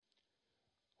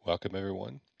Welcome,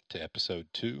 everyone, to episode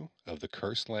 2 of the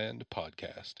Cursed Land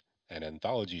podcast, an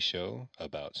anthology show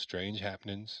about strange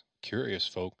happenings, curious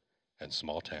folk, and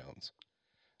small towns.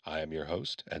 I am your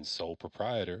host and sole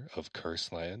proprietor of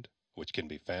Cursed Land, which can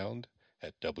be found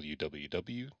at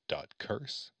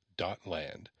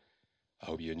www.curse.land. I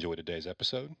hope you enjoyed today's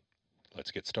episode.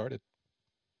 Let's get started.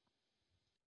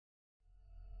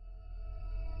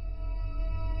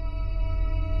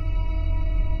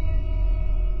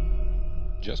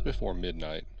 Just before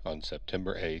midnight on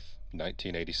September 8th,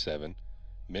 1987,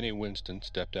 Minnie Winston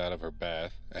stepped out of her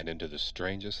bath and into the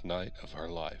strangest night of her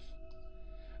life.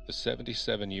 The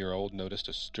 77-year-old noticed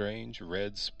a strange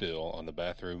red spill on the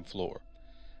bathroom floor.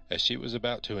 As she was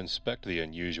about to inspect the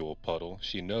unusual puddle,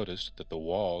 she noticed that the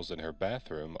walls in her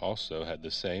bathroom also had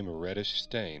the same reddish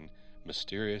stain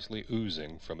mysteriously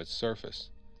oozing from its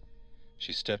surface.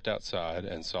 She stepped outside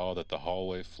and saw that the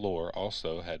hallway floor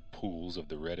also had pools of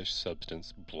the reddish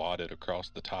substance blotted across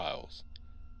the tiles.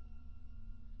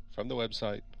 From the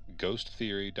website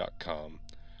ghosttheory.com,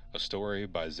 a story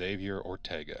by Xavier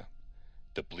Ortega,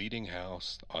 The Bleeding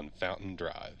House on Fountain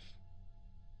Drive.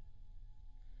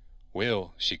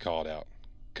 "Will," she called out,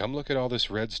 "come look at all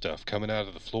this red stuff coming out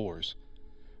of the floors."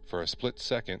 For a split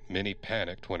second, Minnie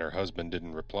panicked when her husband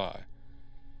didn't reply.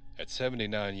 At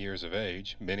 79 years of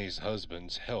age, Minnie's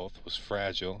husband's health was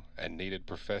fragile and needed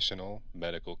professional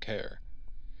medical care.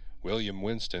 William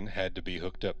Winston had to be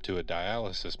hooked up to a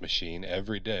dialysis machine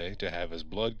every day to have his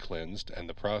blood cleansed, and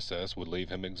the process would leave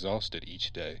him exhausted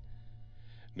each day.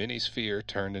 Minnie's fear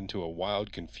turned into a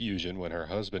wild confusion when her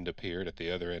husband appeared at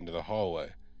the other end of the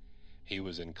hallway. He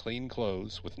was in clean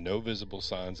clothes with no visible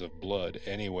signs of blood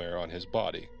anywhere on his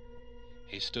body.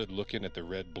 He stood looking at the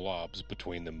red blobs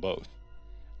between them both.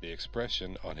 The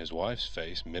expression on his wife's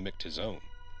face mimicked his own.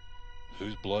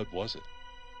 Whose blood was it?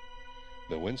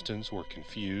 The Winstons were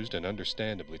confused and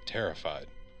understandably terrified.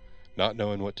 Not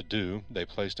knowing what to do, they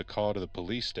placed a call to the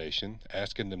police station,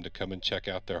 asking them to come and check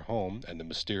out their home and the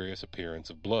mysterious appearance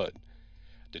of blood.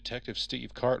 Detective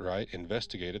Steve Cartwright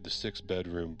investigated the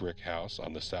 6-bedroom brick house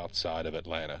on the south side of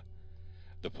Atlanta.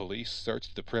 The police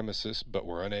searched the premises but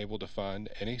were unable to find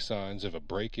any signs of a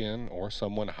break-in or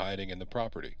someone hiding in the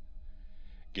property.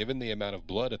 Given the amount of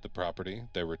blood at the property,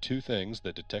 there were two things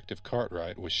that Detective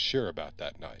Cartwright was sure about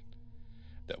that night: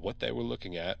 that what they were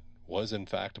looking at was in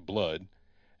fact blood,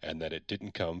 and that it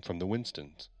didn't come from the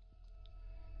Winstons.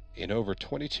 In over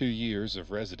 22 years of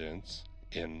residence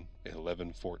in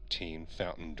 1114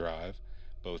 Fountain Drive,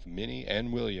 both Minnie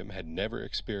and William had never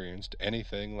experienced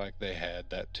anything like they had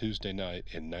that Tuesday night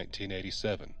in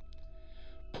 1987.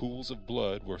 Pools of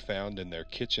blood were found in their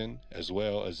kitchen as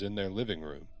well as in their living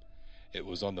room. It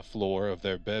was on the floor of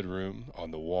their bedroom,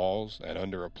 on the walls, and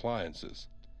under appliances.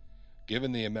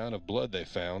 Given the amount of blood they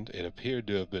found, it appeared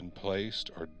to have been placed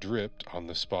or dripped on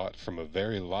the spot from a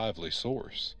very lively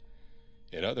source.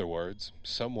 In other words,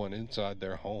 someone inside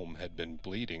their home had been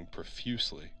bleeding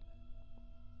profusely.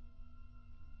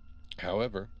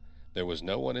 However, there was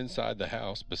no one inside the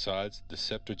house besides the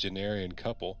septuagenarian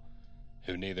couple,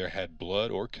 who neither had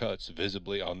blood or cuts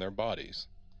visibly on their bodies.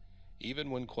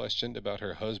 Even when questioned about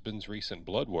her husband's recent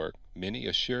blood work, Minnie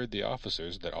assured the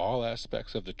officers that all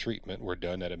aspects of the treatment were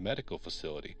done at a medical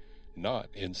facility, not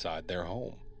inside their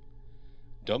home.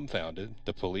 Dumbfounded,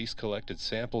 the police collected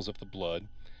samples of the blood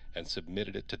and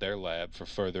submitted it to their lab for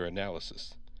further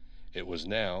analysis. It was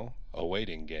now a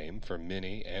waiting game for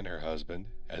Minnie and her husband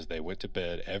as they went to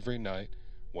bed every night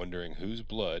wondering whose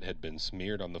blood had been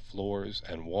smeared on the floors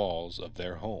and walls of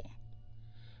their home.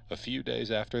 A few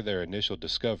days after their initial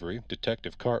discovery,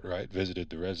 Detective Cartwright visited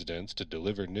the residence to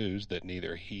deliver news that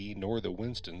neither he nor the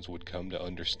Winstons would come to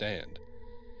understand.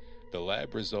 The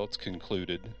lab results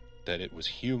concluded that it was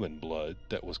human blood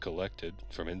that was collected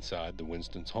from inside the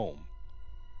Winstons' home.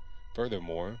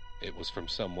 Furthermore, it was from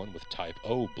someone with type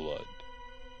O blood.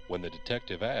 When the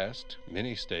detective asked,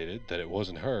 Minnie stated that it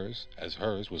wasn't hers, as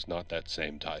hers was not that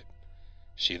same type.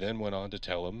 She then went on to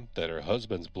tell him that her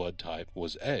husband's blood type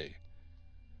was A,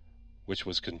 which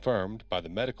was confirmed by the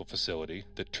medical facility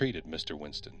that treated Mr.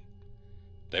 Winston.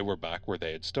 They were back where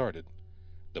they had started.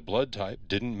 The blood type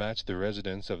didn't match the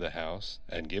residents of the house,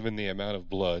 and given the amount of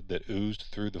blood that oozed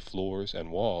through the floors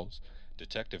and walls,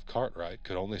 Detective Cartwright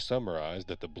could only summarize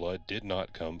that the blood did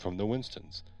not come from the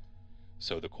Winstons.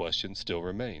 So the question still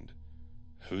remained: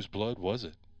 whose blood was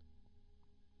it?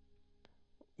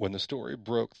 When the story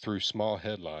broke through small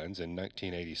headlines in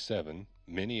 1987,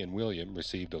 Minnie and William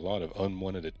received a lot of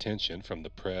unwanted attention from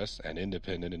the press and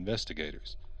independent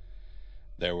investigators.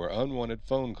 There were unwanted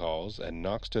phone calls and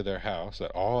knocks to their house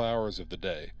at all hours of the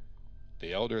day.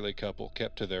 The elderly couple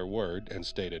kept to their word and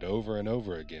stated over and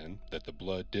over again that the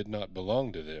blood did not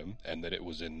belong to them and that it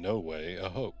was in no way a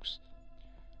hoax.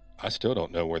 "I still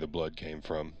don't know where the blood came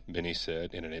from," Benny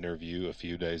said in an interview a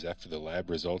few days after the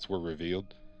lab results were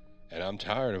revealed. "And I'm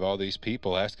tired of all these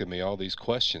people asking me all these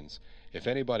questions. If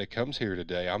anybody comes here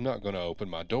today, I'm not going to open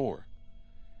my door."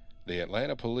 The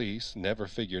Atlanta police never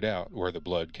figured out where the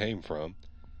blood came from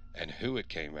and who it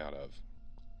came out of.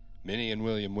 Minnie and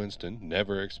William Winston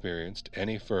never experienced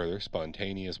any further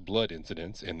spontaneous blood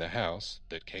incidents in the house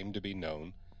that came to be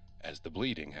known as the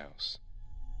Bleeding House.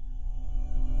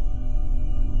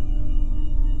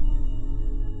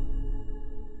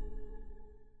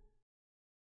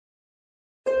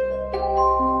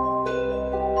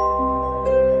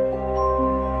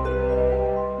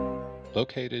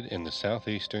 Located in the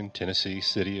southeastern Tennessee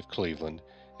city of Cleveland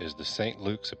is the St.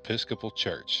 Luke's Episcopal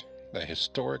Church, a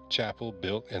historic chapel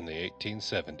built in the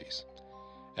 1870s.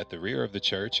 At the rear of the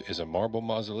church is a marble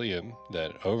mausoleum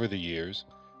that, over the years,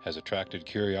 has attracted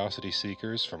curiosity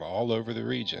seekers from all over the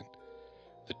region.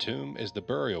 The tomb is the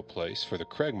burial place for the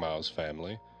Craig Miles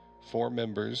family, 4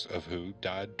 members of who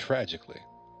died tragically.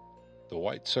 The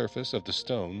white surface of the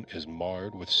stone is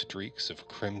marred with streaks of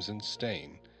crimson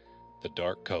stain, the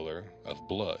dark color of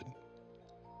blood.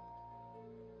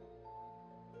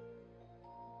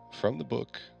 From the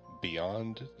book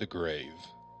Beyond the Grave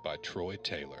by Troy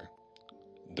Taylor,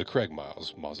 The Craig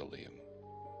Miles Mausoleum.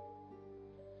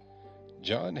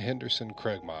 John Henderson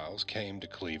Craig Miles came to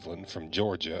Cleveland from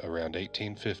Georgia around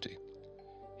 1850.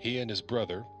 He and his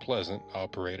brother, Pleasant,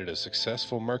 operated a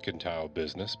successful mercantile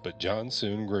business, but John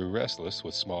soon grew restless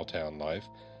with small-town life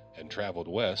and traveled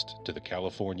west to the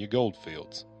California gold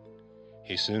fields.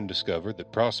 He soon discovered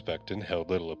that prospecting held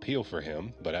little appeal for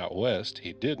him, but out west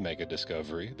he did make a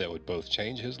discovery that would both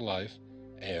change his life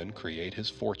and create his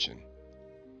fortune.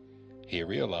 He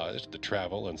realized the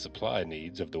travel and supply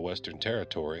needs of the Western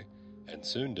Territory and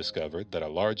soon discovered that a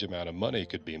large amount of money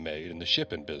could be made in the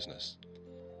shipping business.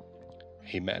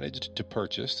 He managed to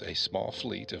purchase a small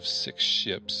fleet of 6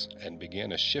 ships and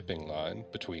began a shipping line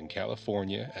between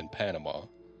California and Panama.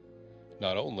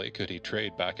 Not only could he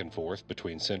trade back and forth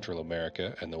between Central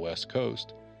America and the West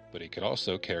Coast, but he could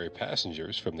also carry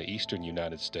passengers from the eastern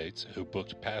United States who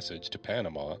booked passage to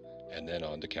Panama and then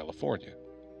on to California.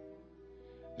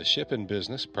 The shipping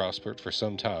business prospered for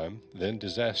some time, then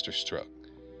disaster struck.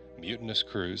 Mutinous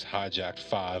crews hijacked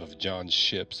 5 of John's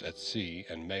ships at sea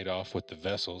and made off with the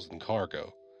vessels and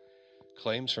cargo.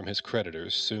 Claims from his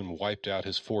creditors soon wiped out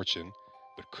his fortune,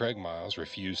 but Craig Miles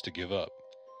refused to give up.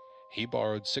 He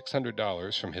borrowed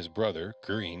 $600 from his brother,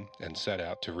 Green, and set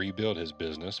out to rebuild his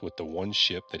business with the one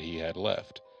ship that he had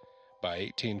left. By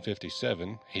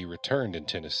 1857, he returned in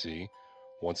Tennessee,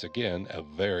 once again a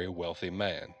very wealthy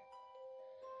man.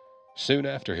 Soon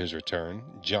after his return,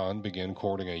 John began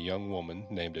courting a young woman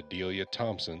named Adelia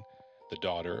Thompson, the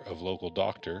daughter of local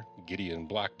doctor Gideon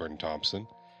Blackburn Thompson,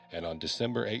 and on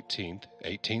December 18,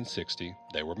 1860,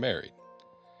 they were married.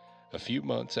 A few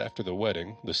months after the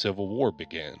wedding, the Civil War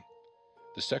began.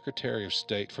 The Secretary of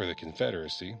State for the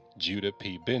Confederacy, Judah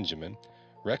P. Benjamin,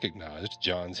 recognized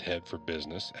John's head for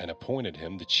business and appointed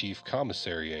him the chief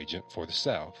commissary agent for the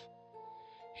South.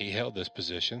 He held this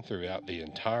position throughout the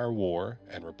entire war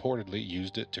and reportedly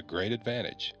used it to great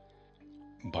advantage.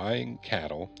 Buying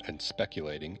cattle and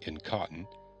speculating in cotton,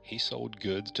 he sold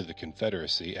goods to the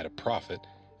Confederacy at a profit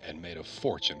and made a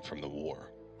fortune from the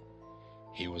war.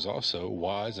 He was also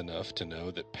wise enough to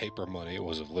know that paper money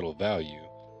was of little value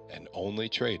and only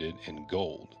traded in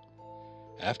gold.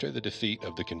 After the defeat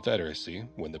of the Confederacy,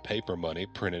 when the paper money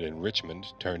printed in Richmond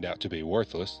turned out to be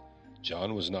worthless,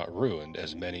 John was not ruined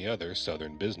as many other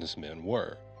Southern businessmen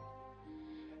were.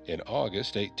 In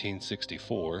August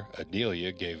 1864,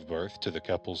 Adelia gave birth to the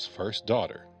couple's first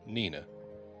daughter, Nina.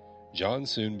 John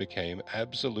soon became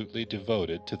absolutely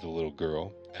devoted to the little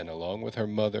girl, and along with her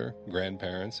mother,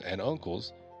 grandparents, and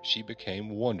uncles, she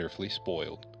became wonderfully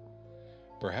spoiled.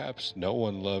 Perhaps no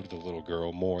one loved the little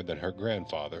girl more than her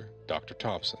grandfather, Dr.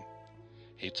 Thompson.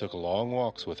 He took long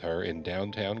walks with her in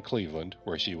downtown Cleveland,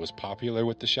 where she was popular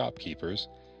with the shopkeepers,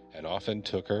 and often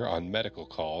took her on medical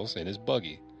calls in his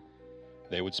buggy.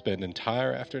 They would spend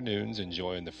entire afternoons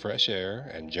enjoying the fresh air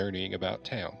and journeying about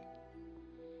town.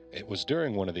 It was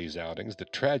during one of these outings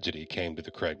that tragedy came to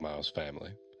the Craig Miles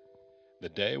family. The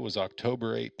day was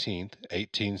October 18,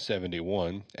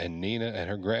 1871, and Nina and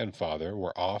her grandfather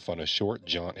were off on a short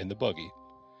jaunt in the buggy.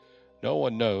 No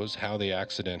one knows how the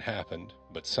accident happened,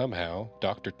 but somehow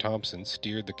Dr. Thompson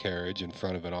steered the carriage in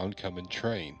front of an oncoming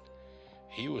train.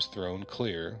 He was thrown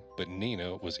clear, but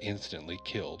Nina was instantly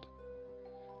killed.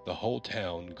 The whole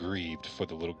town grieved for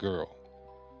the little girl.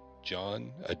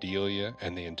 John, Adelia,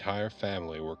 and the entire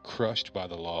family were crushed by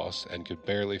the loss and could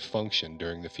barely function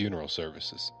during the funeral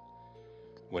services.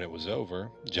 When it was over,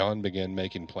 John began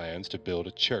making plans to build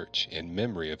a church in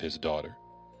memory of his daughter.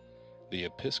 The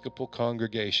Episcopal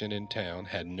congregation in town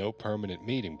had no permanent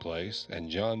meeting place, and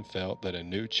John felt that a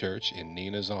new church in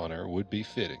Nina's honor would be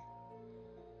fitting.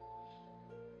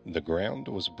 The ground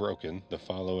was broken the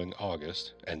following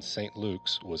August, and St.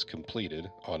 Luke's was completed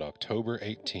on October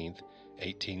 18,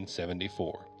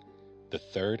 1874, the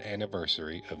third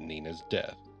anniversary of Nina's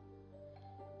death.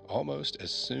 Almost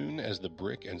as soon as the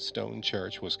brick and stone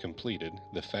church was completed,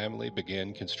 the family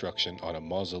began construction on a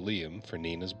mausoleum for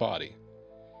Nina's body.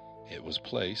 It was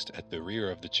placed at the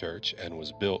rear of the church and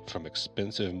was built from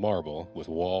expensive marble with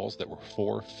walls that were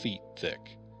 4 feet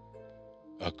thick.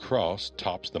 A cross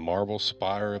tops the marble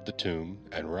spire of the tomb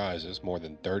and rises more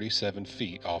than 37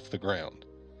 feet off the ground.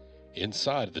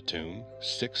 Inside the tomb,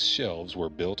 6 shelves were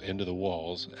built into the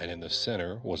walls, and in the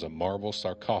center was a marble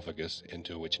sarcophagus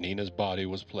into which Nina's body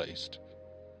was placed.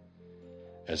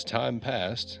 As time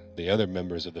passed, the other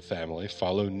members of the family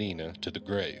followed Nina to the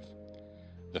grave.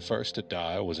 The first to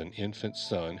die was an infant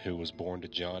son who was born to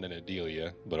John and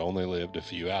Adelia, but only lived a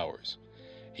few hours.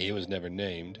 He was never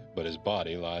named, but his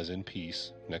body lies in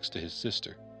peace next to his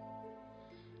sister.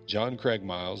 John Craig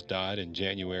Miles died in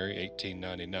January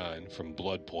 1899 from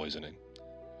blood poisoning.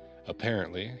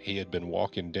 Apparently, he had been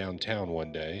walking downtown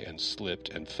one day and slipped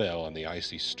and fell on the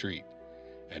icy street.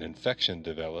 An infection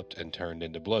developed and turned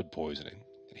into blood poisoning.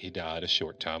 He died a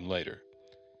short time later.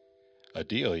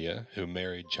 Adelia, who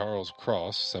married Charles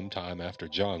Cross sometime after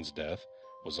John's death,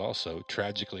 was also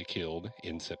tragically killed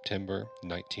in September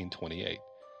 1928.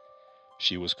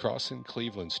 She was crossing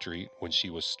Cleveland Street when she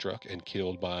was struck and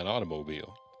killed by an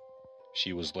automobile.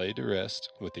 She was laid to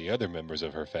rest with the other members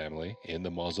of her family in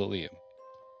the mausoleum.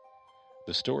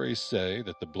 The stories say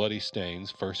that the bloody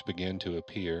stains first began to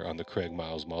appear on the Craig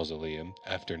Miles mausoleum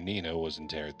after Nina was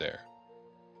interred there.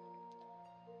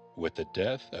 With the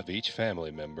death of each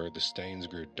family member, the stains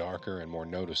grew darker and more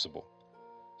noticeable.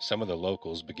 Some of the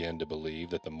locals began to believe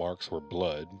that the marks were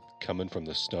blood coming from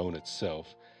the stone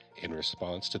itself in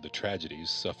response to the tragedies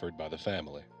suffered by the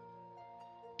family.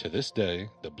 To this day,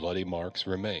 the bloody marks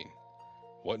remain.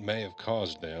 What may have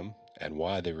caused them and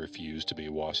why they refuse to be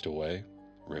washed away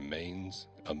remains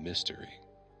a mystery.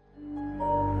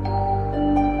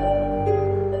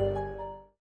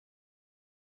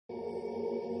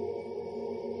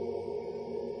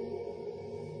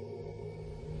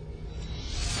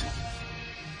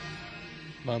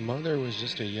 My mother was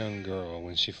just a young girl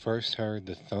when she first heard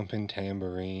the thumping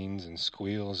tambourines and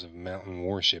squeals of mountain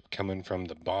worship coming from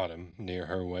the bottom near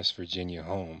her West Virginia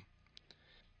home.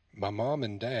 My mom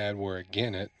and dad were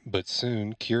agin it, but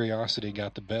soon curiosity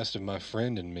got the best of my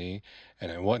friend and me,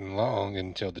 and it wasn't long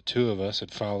until the two of us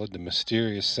had followed the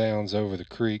mysterious sounds over the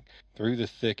creek, through the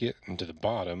thicket, and to the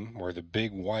bottom, where the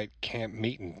big white camp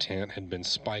meeting tent had been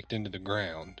spiked into the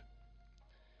ground.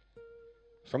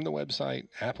 From the website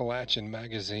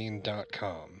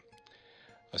AppalachianMagazine.com,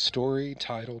 a story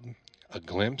titled A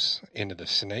Glimpse into the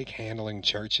Snake-Handling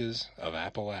Churches of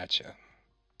Appalachia.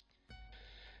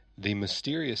 The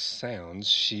mysterious sounds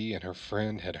she and her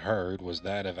friend had heard was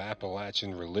that of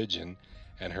Appalachian religion,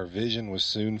 and her vision was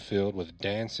soon filled with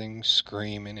dancing,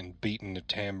 screaming, and beating of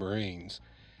tambourines,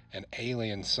 an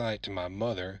alien sight to my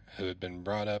mother, who had been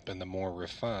brought up in the more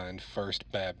refined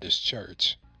First Baptist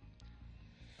Church.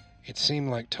 It seemed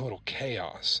like total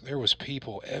chaos. There was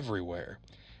people everywhere.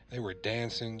 They were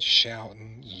dancing,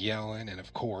 shouting, yelling, and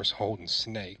of course holding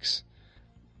snakes.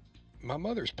 My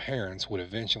mother's parents would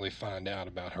eventually find out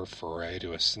about her foray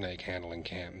to a snake-handling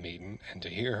camp meeting, and to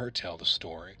hear her tell the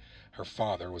story, her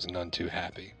father was none too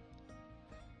happy.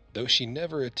 Though she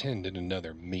never attended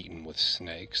another meeting with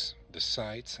snakes, the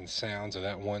sights and sounds of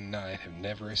that one night have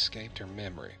never escaped her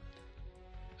memory.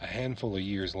 A handful of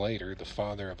years later, the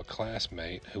father of a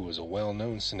classmate, who was a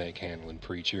well-known snake-handling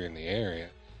preacher in the area,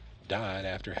 died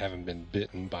after having been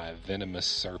bitten by a venomous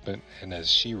serpent, and as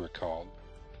she recalled,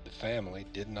 the family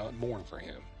did not mourn for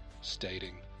him,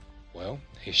 stating, "Well,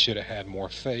 he should have had more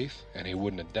faith, and he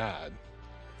wouldn't have died."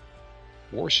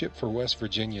 Worship for West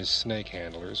Virginia's snake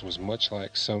handlers was much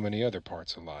like so many other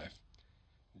parts of life,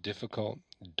 difficult,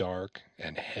 dark,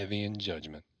 and heavy in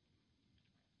judgment.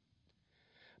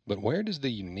 But where does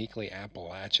the uniquely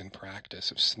Appalachian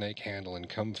practice of snake handling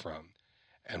come from,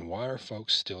 and why are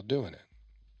folks still doing it?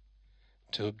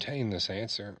 To obtain this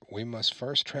answer, we must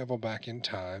first travel back in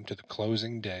time to the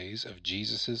closing days of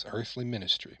Jesus' earthly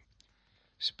ministry.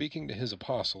 Speaking to his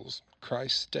apostles,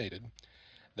 Christ stated,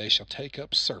 "They shall take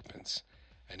up serpents,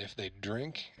 and if they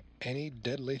drink any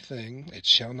deadly thing, it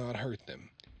shall not hurt them.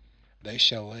 They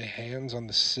shall lay hands on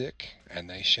the sick, and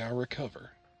they shall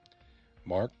recover.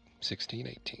 Mark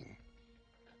 16:18.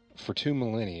 For 2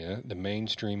 millennia, the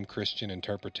mainstream Christian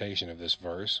interpretation of this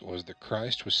verse was that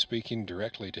Christ was speaking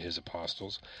directly to his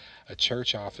apostles, a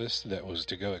church office that was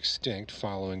to go extinct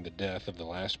following the death of the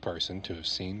last person to have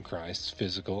seen Christ's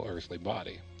physical earthly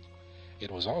body. It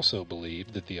was also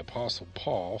believed that the Apostle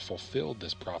Paul fulfilled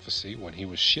this prophecy when he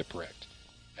was shipwrecked,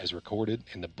 as recorded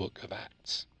in the book of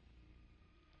Acts.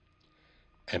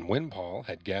 And when Paul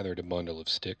had gathered a bundle of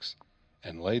sticks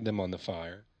and laid them on the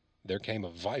fire, there came a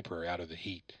viper out of the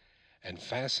heat, and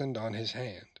fastened on his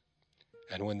hand.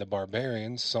 And when the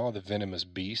barbarians saw the venomous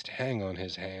beast hang on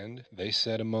his hand, they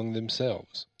said among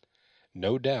themselves,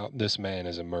 No doubt this man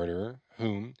is a murderer,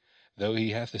 whom, though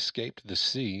he hath escaped the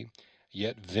sea,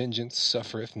 yet vengeance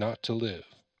suffereth not to live.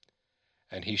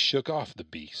 And he shook off the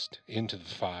beast into the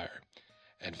fire,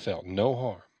 and felt no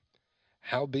harm.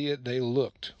 Howbeit they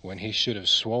looked when he should have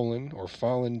swollen or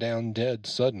fallen down dead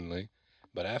suddenly,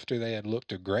 but after they had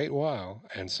looked a great while,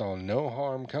 and saw no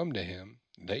harm come to him,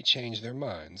 they changed their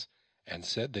minds, and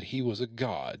said that he was a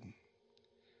god.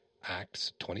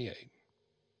 Acts 28.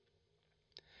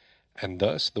 And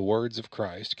thus the words of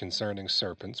Christ concerning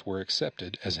serpents were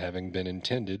accepted as having been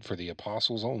intended for the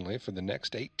apostles only for the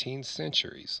next 18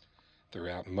 centuries,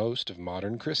 throughout most of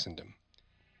modern Christendom.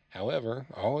 However,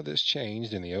 all of this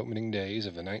changed in the opening days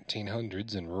of the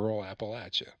 1900s in rural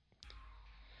Appalachia.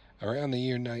 Around the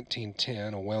year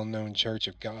 1910, a well-known Church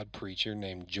of God preacher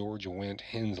named George Wendt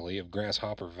Hensley of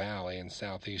Grasshopper Valley in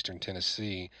southeastern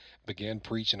Tennessee began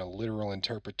preaching a literal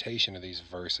interpretation of these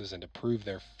verses, and to prove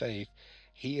their faith,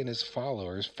 he and his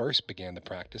followers first began the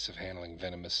practice of handling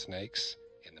venomous snakes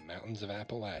in the mountains of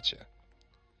Appalachia.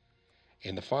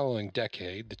 In the following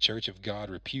decade, the Church of God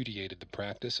repudiated the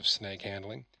practice of snake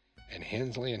handling, and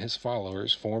Hensley and his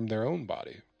followers formed their own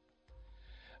body.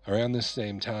 Around this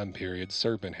same time period,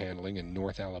 serpent handling in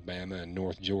North Alabama and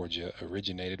North Georgia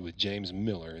originated with James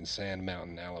Miller in Sand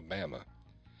Mountain, Alabama.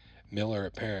 Miller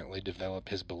apparently developed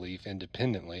his belief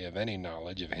independently of any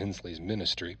knowledge of Hensley's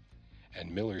ministry, and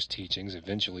Miller's teachings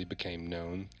eventually became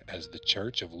known as the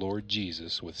Church of Lord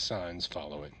Jesus with signs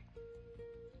following.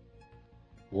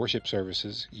 Worship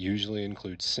services usually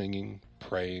include singing,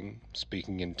 praying,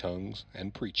 speaking in tongues,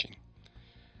 and preaching.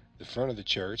 The front of the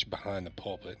church, behind the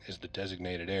pulpit, is the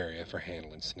designated area for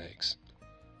handling snakes.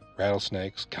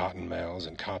 Rattlesnakes, cottonmouths,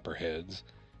 and copperheads,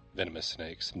 venomous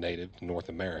snakes native to North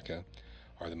America,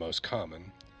 are the most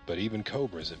common, but even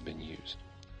cobras have been used.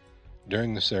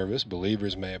 During the service,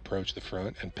 believers may approach the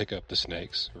front and pick up the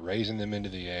snakes, raising them into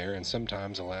the air and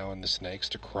sometimes allowing the snakes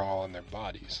to crawl on their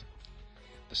bodies.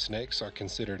 The snakes are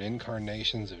considered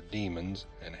incarnations of demons,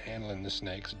 and handling the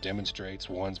snakes demonstrates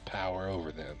one's power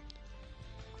over them.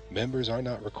 Members are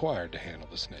not required to handle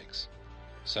the snakes.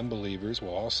 Some believers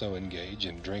will also engage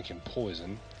in drinking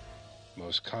poison,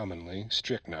 most commonly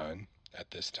strychnine,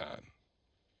 at this time.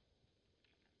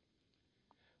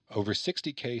 Over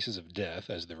 60 cases of death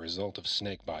as the result of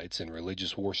snake bites in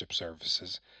religious worship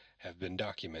services have been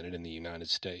documented in the United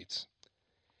States.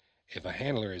 If a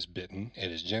handler is bitten,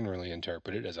 it is generally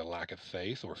interpreted as a lack of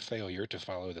faith or failure to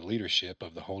follow the leadership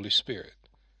of the Holy Spirit.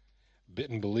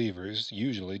 Bitten believers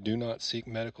usually do not seek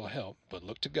medical help, but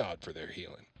look to God for their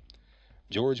healing.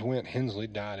 George Wendt Hensley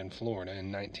died in Florida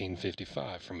in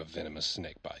 1955 from a venomous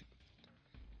snake bite.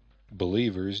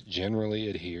 Believers generally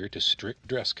adhere to strict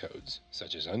dress codes,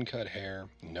 such as uncut hair,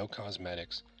 no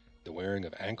cosmetics, the wearing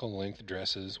of ankle-length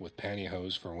dresses with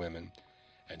pantyhose for women,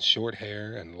 and short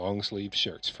hair and long-sleeved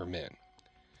shirts for men.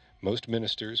 Most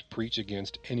ministers preach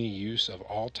against any use of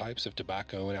all types of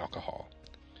tobacco and alcohol.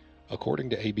 According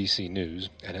to ABC News,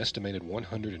 an estimated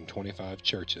 125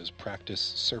 churches practice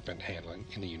serpent handling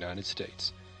in the United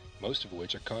States, most of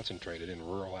which are concentrated in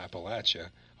rural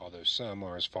Appalachia, although some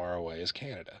are as far away as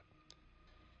Canada.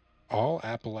 All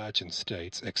Appalachian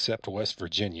states except West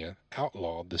Virginia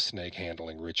outlawed the snake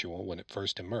handling ritual when it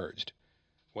first emerged.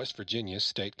 West Virginia's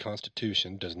state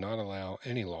constitution does not allow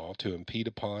any law to impede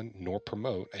upon nor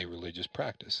promote a religious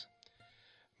practice.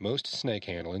 Most snake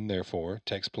handling, therefore,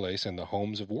 takes place in the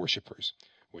homes of worshipers,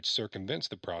 which circumvents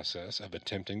the process of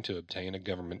attempting to obtain a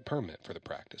government permit for the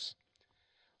practice.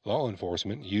 Law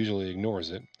enforcement usually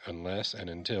ignores it unless and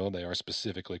until they are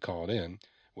specifically called in,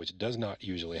 which does not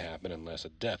usually happen unless a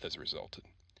death has resulted.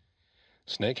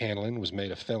 Snake handling was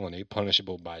made a felony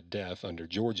punishable by death under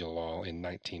Georgia law in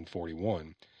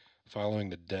 1941, following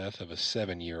the death of a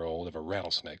 7-year-old of a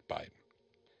rattlesnake bite.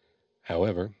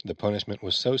 However, the punishment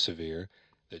was so severe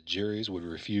that juries would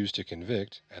refuse to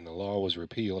convict, and the law was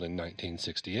repealed in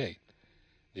 1968.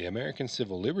 The American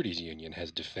Civil Liberties Union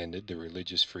has defended the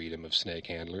religious freedom of snake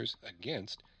handlers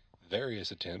against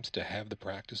various attempts to have the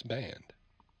practice banned.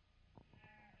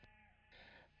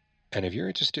 And if you're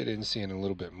interested in seeing a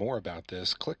little bit more about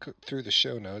this, click through the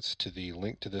show notes to the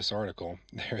link to this article.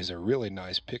 There is a really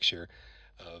nice picture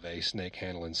of a snake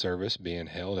handling service being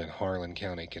held in Harlan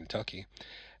County, Kentucky.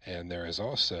 And there is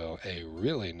also a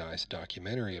really nice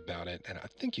documentary about it, and I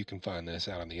think you can find this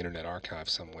out on the Internet Archive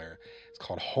somewhere. It's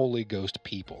called Holy Ghost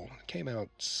People. It came out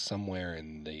somewhere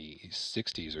in the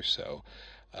 60s or so,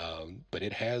 but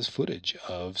it has footage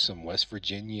of some West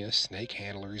Virginia snake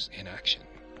handlers in action.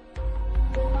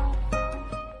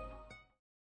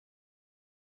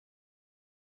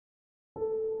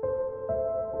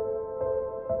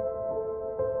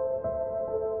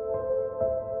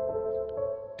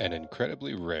 An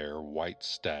incredibly rare white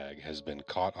stag has been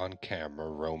caught on camera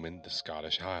roaming the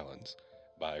Scottish Highlands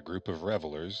by a group of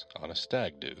revelers on a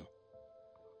stag do.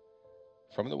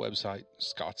 From the website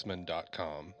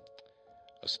Scotsman.com,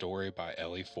 a story by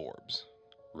Ellie Forbes.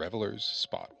 Revelers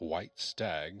spot white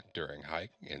stag during hike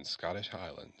in Scottish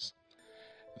Highlands.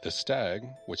 The stag,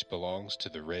 which belongs to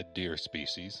the red deer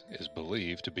species, is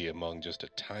believed to be among just a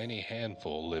tiny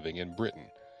handful living in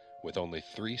Britain, with only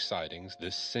 3 sightings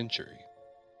this century.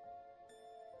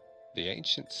 The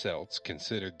ancient Celts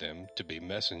considered them to be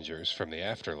messengers from the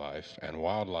afterlife, and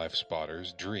wildlife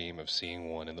spotters dream of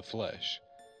seeing one in the flesh.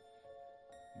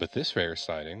 But this rare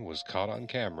sighting was caught on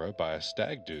camera by a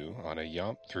stag do on a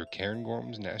yomp through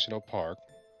Cairngorms National Park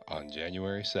on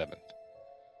January 7th.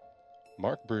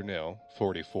 Mark Brunel,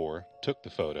 44, took the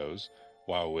photos,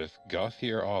 while with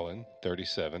Gauthier Allen,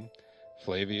 37,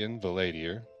 Flavian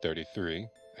Valadier, 33,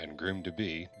 and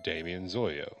groom-to-be Damien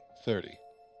Zoyo, 30.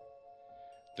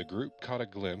 The group caught a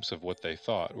glimpse of what they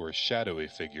thought were shadowy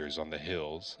figures on the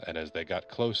hills, and as they got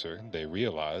closer, they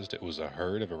realized it was a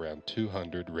herd of around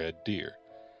 200 red deer.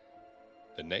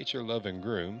 The nature-loving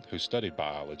groom, who studied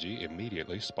biology,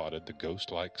 immediately spotted the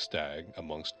ghost-like stag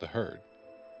amongst the herd.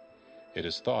 It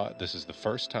is thought this is the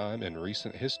first time in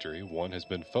recent history one has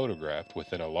been photographed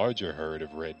within a larger herd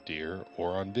of red deer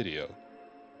or on video.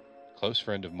 A close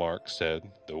friend of Mark said,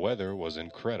 "The weather was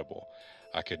incredible.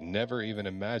 I could never even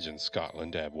imagine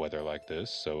Scotland to have weather like this,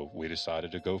 so we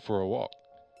decided to go for a walk.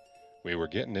 We were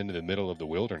getting into the middle of the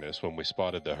wilderness when we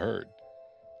spotted the herd.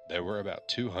 There were about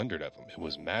 200 of them. It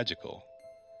was magical.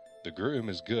 The groom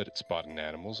is good at spotting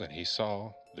animals, and he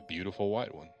saw the beautiful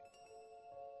white one.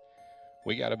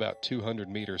 We got about 200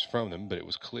 meters from them, but it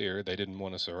was clear they didn't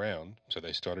want us around, so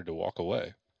they started to walk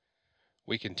away.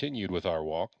 We continued with our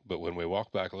walk, but when we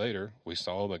walked back later, we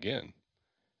saw them again."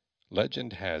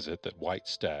 Legend has it that white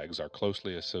stags are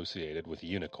closely associated with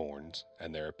unicorns,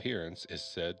 and their appearance is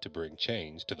said to bring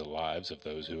change to the lives of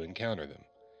those who encounter them.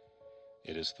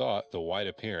 It is thought the white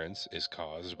appearance is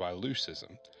caused by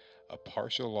leucism, a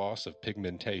partial loss of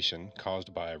pigmentation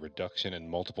caused by a reduction in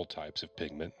multiple types of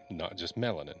pigment, not just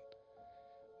melanin.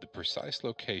 The precise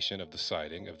location of the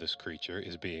sighting of this creature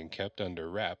is being kept under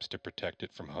wraps to protect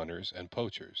it from hunters and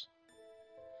poachers.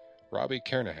 Robbie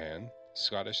Kernahan,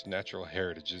 Scottish Natural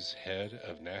Heritage's head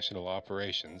of national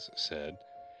operations, said,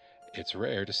 "It's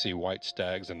rare to see white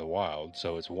stags in the wild,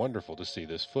 so it's wonderful to see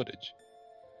this footage.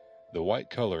 The white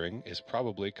coloring is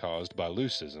probably caused by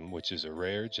leucism, which is a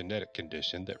rare genetic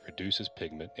condition that reduces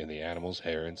pigment in the animal's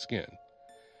hair and skin.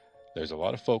 There's a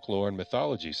lot of folklore and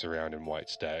mythology surrounding white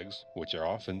stags, which are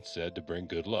often said to bring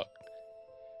good luck.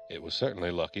 It was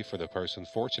certainly lucky for the person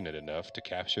fortunate enough to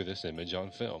capture this image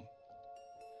on film."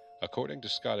 According to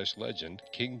Scottish legend,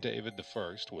 King David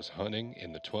I was hunting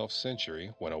in the 12th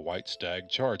century when a white stag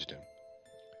charged him.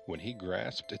 When he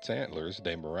grasped its antlers,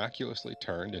 they miraculously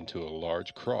turned into a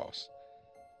large cross.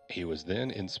 He was then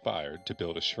inspired to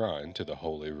build a shrine to the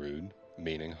Holyrood,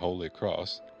 meaning Holy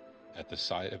Cross, at the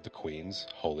site of the Queen's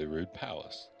Holyrood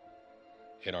Palace.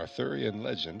 In Arthurian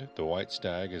legend, the white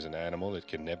stag is an animal that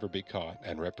can never be caught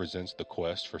and represents the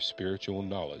quest for spiritual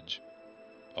knowledge.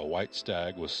 A white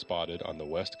stag was spotted on the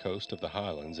west coast of the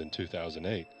Highlands in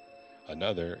 2008,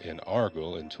 another in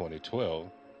Argyll in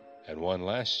 2012, and one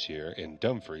last year in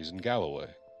Dumfries in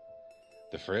Galloway.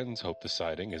 The friends hope the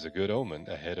sighting is a good omen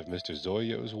ahead of Mr.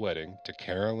 Zoyo's wedding to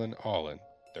Carolyn Allen,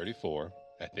 34,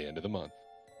 at the end of the month.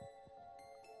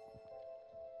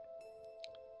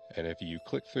 And if you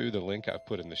click through the link I've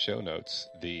put in the show notes,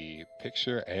 the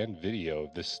picture and video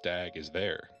of this stag is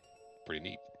there. Pretty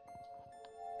neat.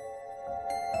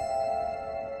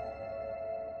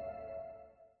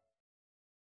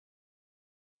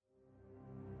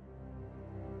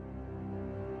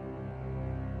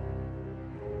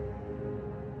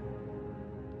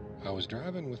 I was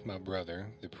driving with my brother,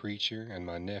 the preacher, and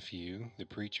my nephew, the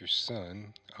preacher's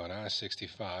son, on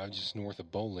I-65 just north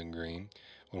of Bowling Green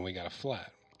when we got a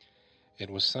flat. It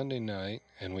was Sunday night,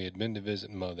 and we had been to visit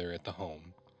Mother at the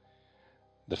home.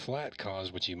 The flat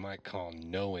caused what you might call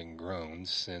knowing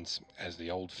groans, since, as the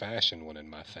old-fashioned one in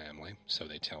my family, so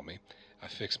they tell me, I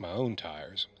fix my own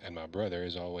tires, and my brother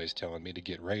is always telling me to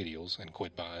get radials and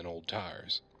quit buying old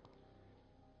tires.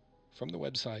 From the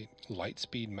website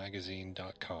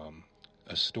lightspeedmagazine.com,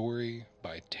 a story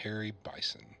by Terry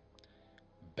Bison.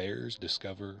 Bears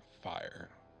discover fire.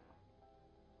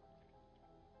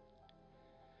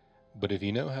 But if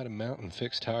you know how to mount and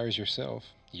fix tires yourself,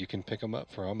 you can pick them up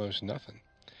for almost nothing.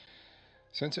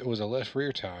 Since it was a left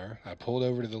rear tire, I pulled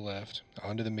over to the left,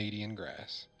 onto the median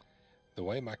grass. The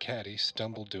way my caddy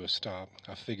stumbled to a stop,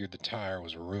 I figured the tire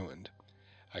was ruined.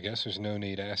 I guess there's no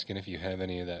need asking if you have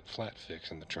any of that flat fix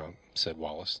in the trunk, said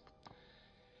Wallace.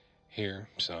 Here,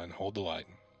 son, hold the light,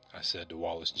 I said to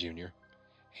Wallace Jr.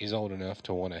 He's old enough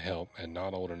to want to help and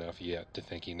not old enough yet to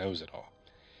think he knows it all.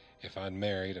 If I'd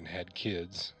married and had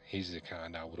kids, he's the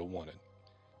kind I would have wanted.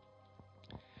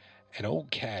 An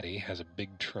old caddy has a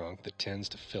big trunk that tends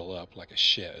to fill up like a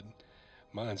shed.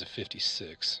 Mine's a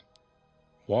 56.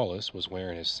 Wallace was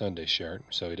wearing his Sunday shirt,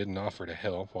 so he didn't offer to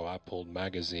help while I pulled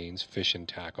magazines, fishing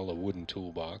tackle, a wooden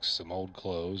toolbox, some old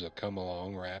clothes, a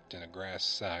come-along wrapped in a grass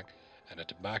sack, and a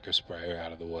tobacco sprayer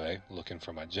out of the way, looking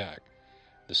for my jack.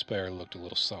 The spare looked a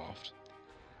little soft.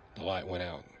 The light went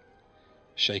out.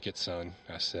 Shake it, son,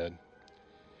 I said.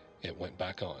 It went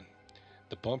back on.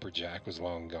 The bumper jack was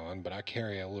long gone, but I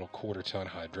carry a little quarter-ton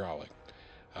hydraulic.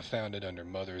 I found it under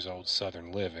Mother's old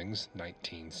Southern Livings,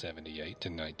 1978 to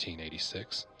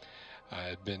 1986. I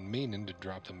had been meaning to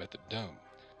drop them at the dump.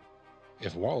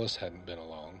 If Wallace hadn't been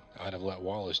along, I'd have let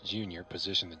Wallace Jr.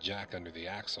 position the jack under the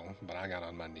axle, but I got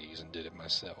on my knees and did it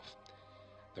myself.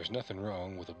 There's nothing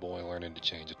wrong with a boy learning to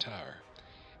change a tire.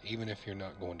 Even if you're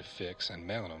not going to fix and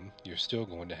mount them, you're still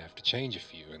going to have to change a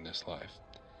few in this life.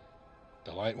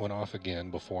 The light went off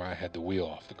again before I had the wheel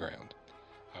off the ground.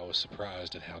 I was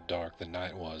surprised at how dark the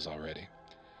night was already.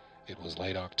 It was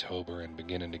late October and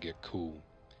beginning to get cool.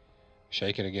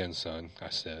 Shake it again, son, I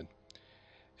said.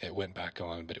 It went back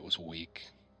on, but it was weak,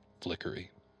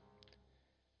 flickery.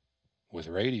 With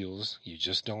radials, you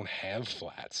just don't have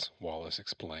flats, Wallace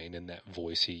explained in that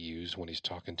voice he used when he's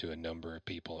talking to a number of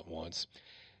people at once.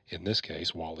 In this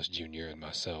case, Wallace Jr. and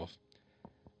myself.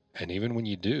 And even when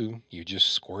you do, you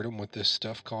just squirt them with this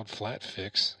stuff called Flat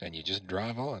Fix, and you just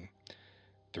drive on.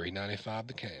 $3.95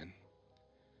 the can.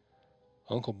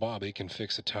 Uncle Bobby can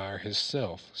fix a tire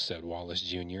himself, said Wallace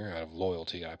Jr., out of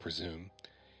loyalty, I presume.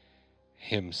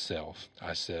 Himself,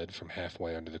 I said from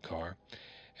halfway under the car.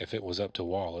 If it was up to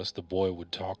Wallace, the boy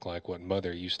would talk like what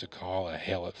Mother used to call a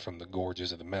helot from the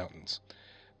gorges of the mountains,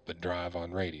 but drive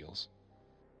on radials.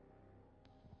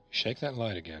 Shake that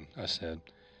light again, I said.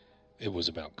 It was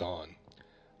about gone.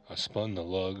 I spun the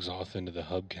lugs off into the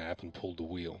hubcap and pulled the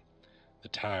wheel. The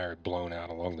tire had blown out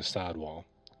along the sidewall.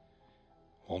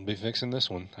 Won't be fixing this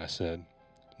one, I said.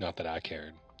 Not that I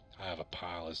cared. I have a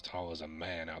pile as tall as a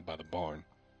man out by the barn.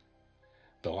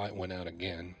 The light went out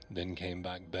again, then came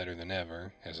back better than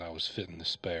ever as I was fitting the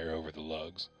spare over the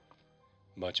lugs.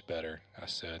 Much better, I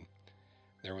said.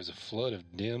 There was a flood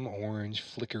of dim orange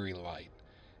flickery light.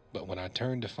 But when I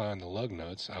turned to find the lug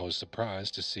nuts, I was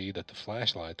surprised to see that the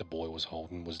flashlight the boy was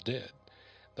holding was dead.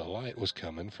 The light was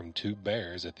coming from two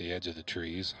bears at the edge of the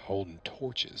trees holding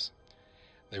torches.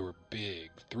 They were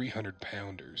big,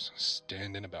 300-pounders,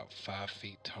 standing about 5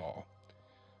 feet tall.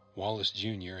 Wallace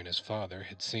Jr. and his father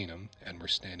had seen them and were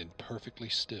standing perfectly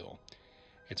still.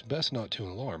 It's best not to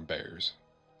alarm bears.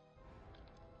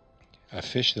 I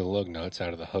fished the lug nuts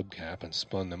out of the hubcap and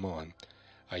spun them on.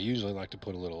 I usually like to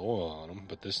put a little oil on them,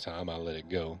 but this time I let it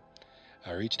go.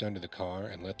 I reached under the car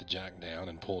and let the jack down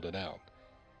and pulled it out.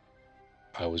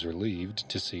 I was relieved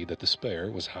to see that the spare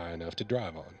was high enough to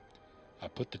drive on. I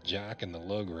put the jack and the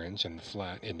lug wrench and the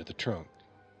flat into the trunk.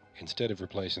 Instead of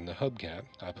replacing the hubcap,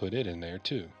 I put it in there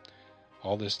too.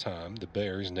 All this time, the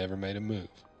bears never made a move.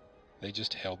 They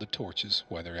just held the torches,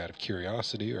 whether out of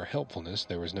curiosity or helpfulness,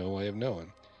 there was no way of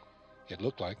knowing. It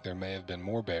looked like there may have been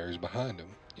more bears behind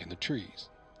them, in the trees.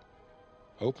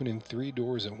 Opening 3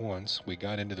 doors at once, we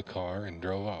got into the car and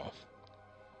drove off.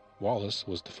 Wallace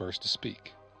was the first to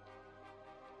speak.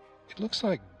 It looks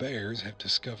like bears have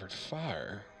discovered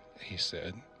fire, he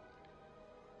said.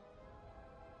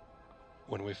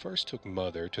 When we first took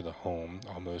Mother to the home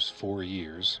almost 4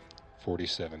 years,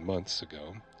 47 months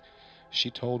ago,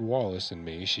 she told Wallace and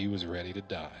me she was ready to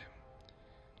die.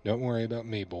 Don't worry about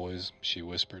me, boys, she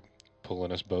whispered,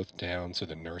 pulling us both down so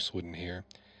the nurse wouldn't hear.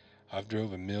 I've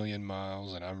drove 1,000,000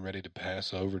 miles and I'm ready to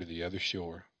pass over to the other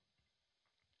shore.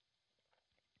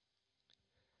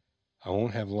 I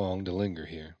won't have long to linger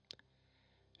here.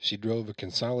 She drove a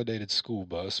consolidated school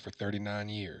bus for 39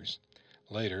 years.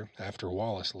 Later, after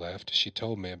Wallace left, she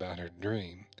told me about her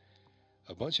dream.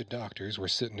 A bunch of doctors were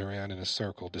sitting around in a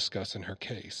circle discussing her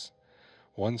case.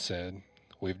 One said,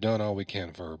 "We've done all we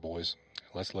can for her, boys.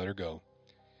 Let's let her go."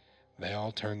 They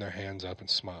all turned their hands up and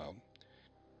smiled.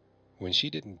 When she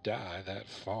didn't die that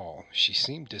fall, she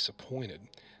seemed disappointed,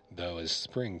 though as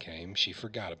spring came, she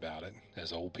forgot about it,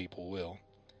 as old people will.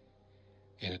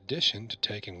 In addition to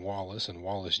taking Wallace and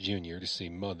Wallace Jr. to see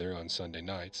Mother on Sunday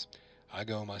nights, I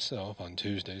go myself on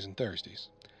Tuesdays and Thursdays.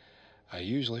 I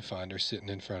usually find her sitting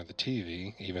in front of the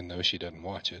TV, even though she doesn't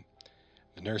watch it.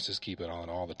 The nurses keep it on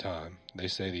all the time. They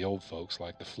say the old folks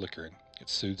like the flickering. It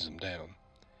soothes them down.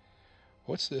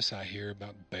 "What's this I hear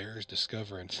about bears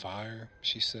discovering fire?"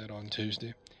 she said on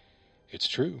Tuesday. "It's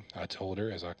true," I told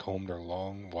her as I combed her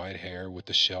long, white hair with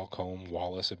the shell comb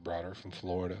Wallace had brought her from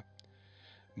Florida.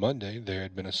 Monday there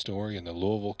had been a story in the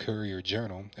Louisville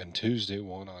Courier-Journal, and Tuesday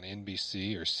one on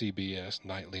NBC or CBS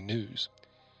Nightly News.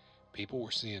 People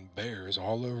were seeing bears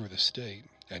all over the state,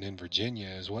 and in Virginia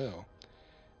as well.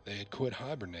 They had quit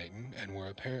hibernating and were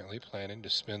apparently planning to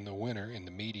spend the winter in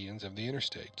the medians of the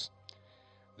interstates.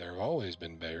 There have always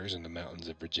been bears in the mountains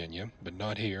of Virginia, but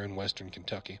not here in western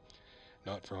Kentucky,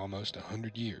 not for almost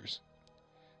 100 years.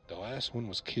 The last one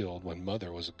was killed when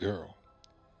Mother was a girl.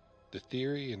 The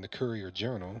theory in the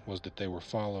Courier-Journal was that they were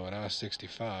following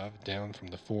I-65 down from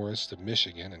the forests of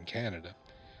Michigan and Canada,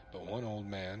 but one old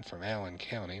man from Allen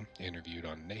County, interviewed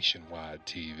on Nationwide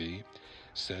TV,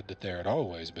 said that there had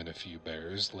always been a few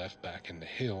bears left back in the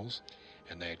hills,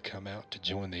 and they had come out to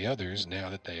join the others now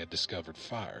that they had discovered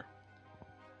fire.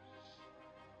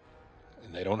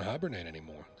 "They don't hibernate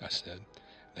anymore," I said.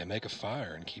 "They make a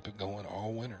fire and keep it going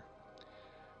all winter."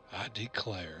 "I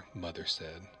declare," Mother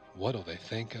said. "What'll they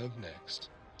think of next?"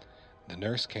 The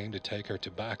nurse came to take her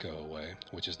tobacco away,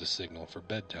 which is the signal for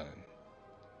bedtime.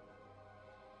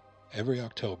 Every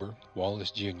October,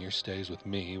 Wallace Jr. stays with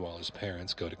me while his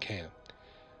parents go to camp.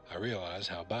 I realize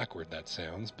how backward that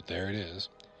sounds, but there it is.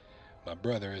 My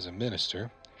brother is a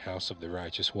minister, House of the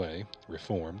Righteous Way,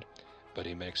 Reformed, but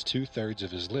he makes 2/3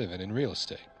 of his living in real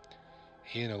estate.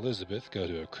 He and Elizabeth go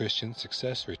to a Christian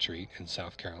success retreat in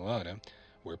South Carolina,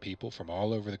 where people from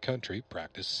all over the country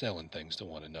practice selling things to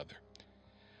one another.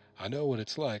 I know what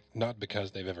it's like, not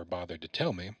because they've ever bothered to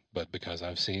tell me, but because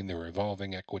I've seen the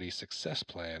revolving equity success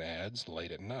plan ads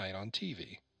late at night on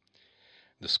TV.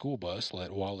 The school bus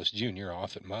let Wallace Jr.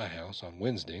 off at my house on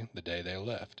Wednesday, the day they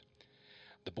left.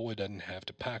 The boy doesn't have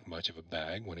to pack much of a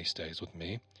bag when he stays with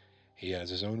me. He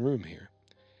has his own room here.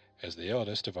 As the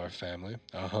eldest of our family,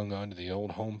 I hung on to the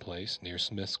old home place near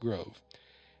Smith's Grove.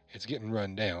 It's getting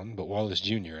run down, but Wallace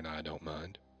Jr. and I don't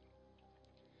mind.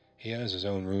 He has his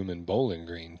own room in Bowling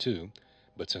Green, too,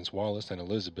 but since Wallace and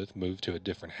Elizabeth move to a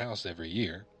different house every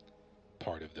year,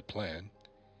 part of the plan,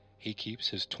 he keeps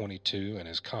his .22 and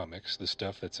his comics, the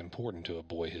stuff that's important to a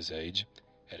boy his age,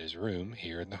 at his room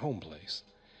here in the home place.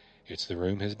 It's the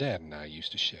room his dad and I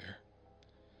used to share.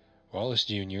 Wallace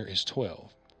Jr. is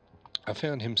 12. I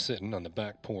found him sitting on the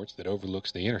back porch that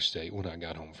overlooks the interstate when I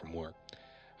got home from work.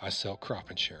 I sell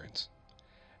crop insurance.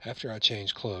 After I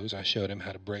changed clothes, I showed him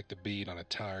how to break the bead on a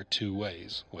tire 2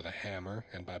 ways, with a hammer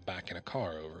and by backing a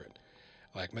car over it.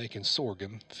 Like making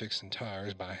sorghum, fixing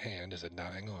tires by hand is a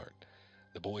dying art.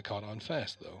 The boy caught on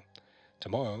fast, though.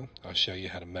 "Tomorrow, I'll show you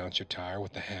how to mount your tire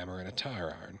with the hammer and a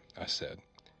tire iron," I said.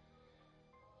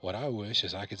 "What I wish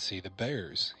is I could see the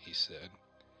bears," he said.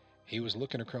 He was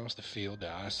looking across the field to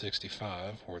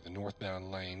I-65, where the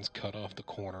northbound lanes cut off the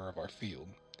corner of our field.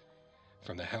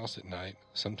 From the house at night,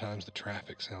 sometimes the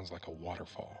traffic sounds like a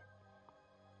waterfall.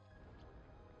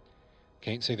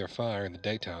 "Can't see their fire in the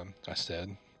daytime," I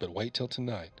said, "but wait till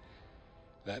tonight."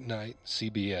 That night,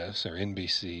 CBS or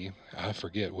NBC, I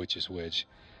forget which is which,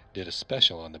 did a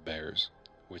special on the bears,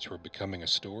 which were becoming a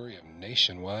story of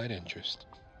nationwide interest.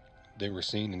 They were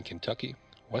seen in Kentucky,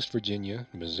 West Virginia,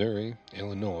 Missouri,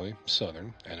 Illinois,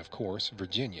 Southern, and of course,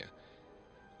 Virginia.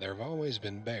 There have always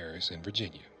been bears in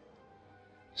Virginia.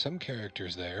 Some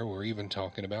characters there were even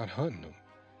talking about hunting them.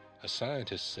 A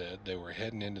scientist said they were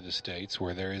heading into the states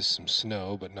where there is some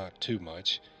snow but not too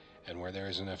much, and where there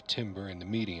is enough timber in the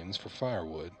medians for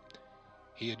firewood.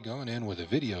 He had gone in with a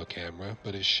video camera,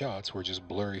 but his shots were just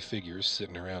blurry figures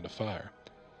sitting around a fire.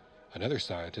 Another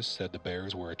scientist said the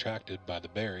bears were attracted by the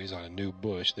berries on a new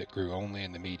bush that grew only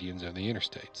in the medians of the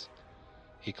interstates.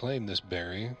 He claimed this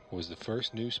berry was the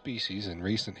first new species in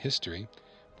recent history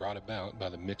brought about by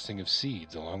the mixing of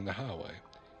seeds along the highway.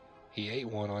 He ate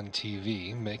one on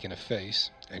TV, making a face,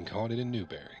 and called it a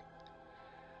newberry.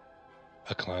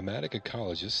 A climatic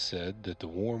ecologist said that the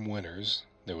warm winters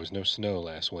There was no snow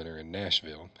last winter in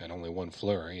Nashville, and only one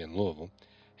flurry in Louisville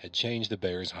had changed the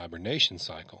bears' hibernation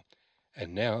cycle,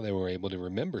 and now they were able to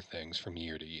remember things from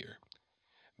year to year.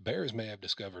 Bears may have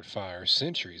discovered fire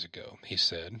centuries ago, he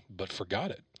said, but forgot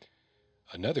it.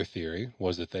 Another theory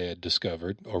was that they had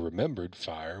discovered or remembered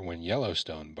fire when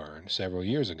Yellowstone burned several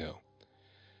years ago.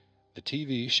 The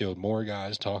TV showed more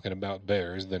guys talking about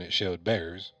bears than it showed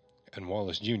bears, and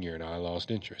Wallace Jr. and I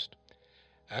lost interest.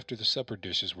 After the supper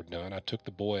dishes were done, I took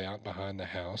the boy out behind the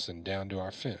house and down to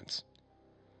our fence.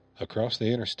 Across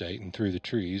the interstate and through the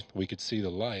trees, we could see the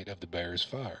light of the bear's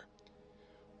fire.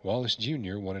 Wallace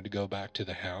Jr. wanted to go back to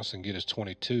the house and get his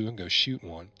 .22 and go shoot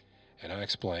one, and I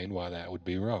explained why that would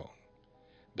be wrong.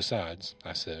 Besides,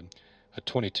 I said, a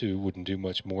 .22 wouldn't do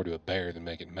much more to a bear than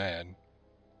make it mad.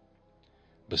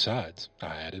 Besides,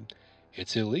 I added,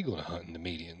 it's illegal to hunt in the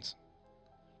medians.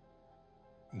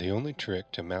 The only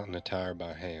trick to mounting a tire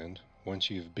by hand, once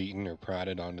you've beaten or pried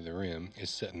it onto the rim, is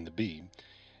setting the bead.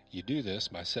 You do this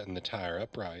by setting the tire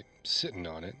upright, sitting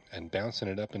on it, and bouncing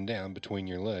it up and down between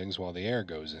your legs while the air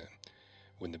goes in.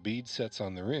 When the bead sets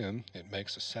on the rim, it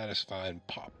makes a satisfying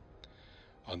pop.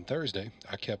 On Thursday,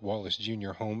 I kept Wallace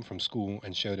Jr. home from school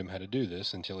and showed him how to do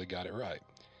this until he got it right.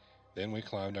 Then we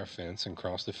climbed our fence and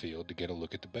crossed the field to get a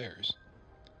look at the bears.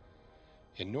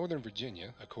 In Northern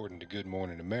Virginia, according to Good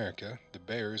Morning America, the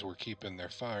bears were keeping their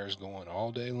fires going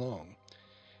all day long.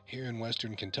 Here in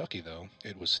western Kentucky, though,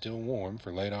 it was still warm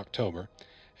for late October,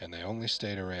 and they only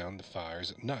stayed around the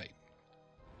fires at night.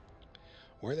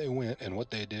 Where they went and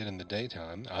what they did in the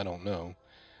daytime, I don't know.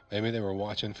 Maybe they were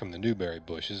watching from the Newberry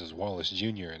bushes as Wallace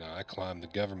Jr. and I climbed the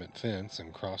government fence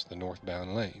and crossed the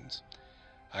northbound lanes.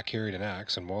 I carried an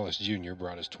axe and Wallace Jr.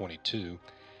 brought his .22,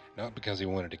 not because he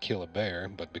wanted to kill a bear,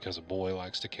 but because a boy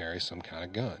likes to carry some kind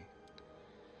of gun.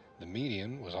 The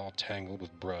median was all tangled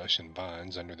with brush and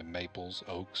vines under the maples,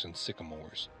 oaks, and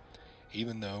sycamores.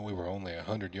 Even though we were only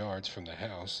 100 yards from the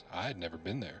house, I had never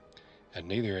been there, and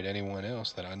neither had anyone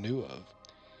else that I knew of.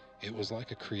 It was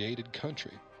like a created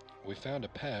country. We found a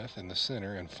path in the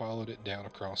center and followed it down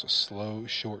across a slow,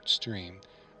 short stream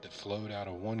that flowed out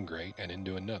of one grate and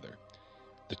into another.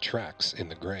 The tracks in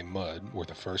the gray mud were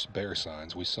the first bear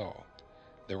signs we saw.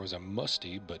 There was a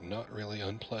musty but not really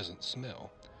unpleasant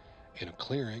smell. In a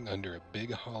clearing under a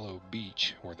big hollow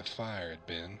beech where the fire had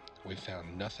been, we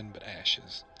found nothing but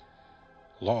ashes.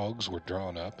 Logs were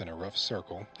drawn up in a rough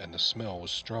circle, and the smell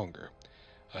was stronger.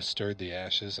 I stirred the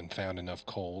ashes and found enough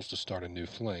coals to start a new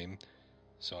flame,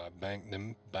 so I banked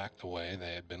them back the way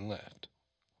they had been left.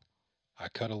 I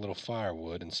cut a little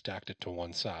firewood and stacked it to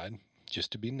one side,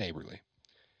 just to be neighborly.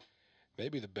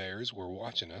 Maybe the bears were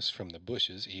watching us from the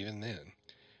bushes even then.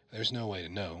 There's no way to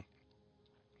know.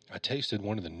 I tasted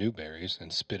one of the newberries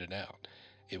and spit it out.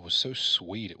 It was so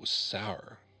sweet it was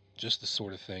sour, just the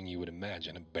sort of thing you would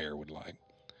imagine a bear would like.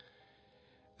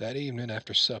 That evening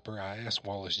after supper, I asked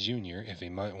Wallace Jr. if he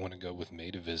might want to go with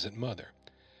me to visit Mother.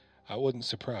 I wasn't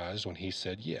surprised when he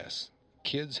said yes.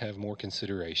 Kids have more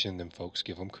consideration than folks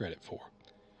give them credit for.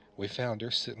 We found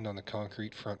her sitting on the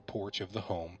concrete front porch of the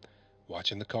home,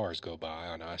 watching the cars go by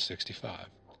on I-65.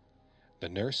 The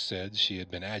nurse said she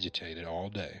had been agitated all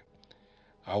day.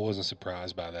 I wasn't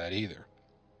surprised by that either.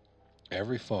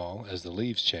 Every fall, as the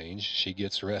leaves change, she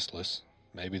gets restless,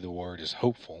 maybe the word is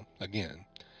hopeful, again.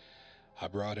 I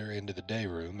brought her into the day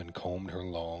room and combed her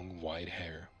long, white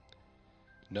hair.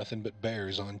 Nothing but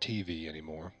bears on TV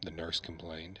anymore, the nurse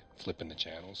complained, flipping the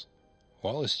channels.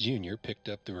 Wallace Jr. picked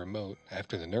up the remote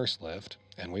after the nurse left,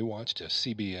 and we watched a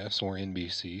CBS or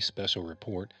NBC special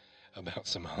report about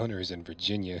some hunters in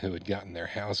Virginia who had gotten their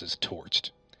houses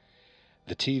torched.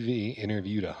 The TV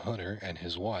interviewed a hunter and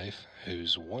his wife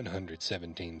whose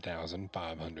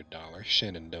 $117,500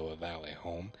 Shenandoah Valley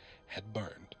home had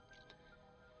burned.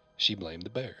 She blamed the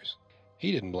bears.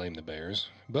 He didn't blame the bears,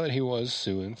 but he was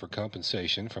suing for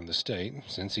compensation from the state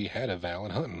since he had a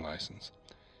valid hunting license.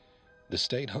 The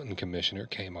state hunting commissioner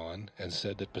came on and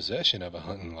said that possession of a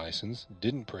hunting license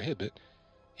didn't prohibit,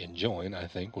 enjoin, I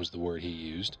think was the word he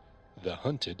used, the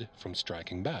hunted from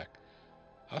striking back.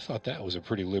 I thought that was a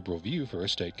pretty liberal view for a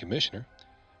state commissioner.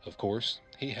 Of course,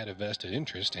 he had a vested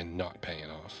interest in not paying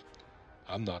off.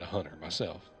 I'm not a hunter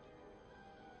myself.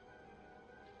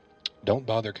 Don't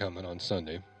bother coming on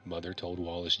Sunday, Mother told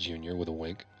Wallace Jr. with a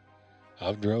wink.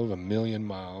 I've drove 1,000,000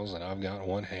 miles and I've got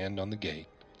one hand on the gate.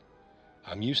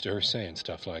 I'm used to her saying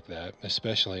stuff like that,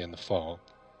 especially in the fall,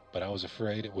 but I was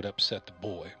afraid it would upset the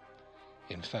boy.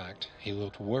 In fact, he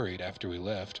looked worried after we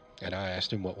left, and I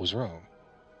asked him what was wrong.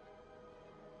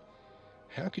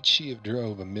 How could she have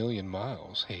drove 1,000,000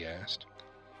 miles, he asked.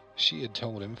 She had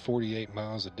told him 48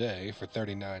 miles a day for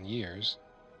 39 years.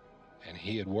 and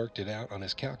he had worked it out on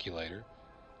his calculator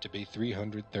to be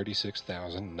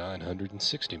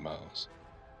 336,960 miles.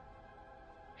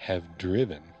 Have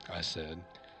driven, I said,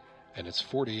 and it's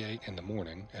 48 in the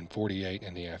morning and 48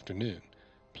 in the afternoon.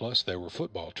 Plus there were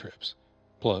football trips.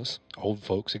 Plus, old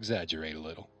folks exaggerate a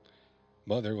little.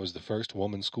 Mother was the first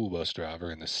woman school bus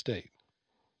driver in the state.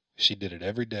 She did it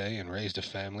every day and raised a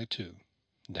family too.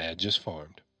 Dad just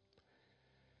farmed.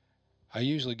 I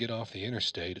usually get off the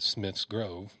interstate at Smith's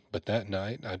Grove, but that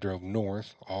night I drove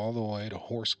north all the way to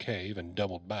Horse Cave and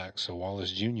doubled back so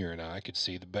Wallace Jr. and I could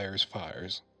see the Bears'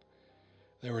 fires.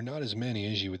 There were not as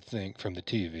many as you would think from the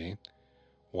TV,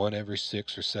 one every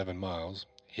 6 or 7 miles,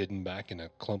 hidden back in a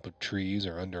clump of trees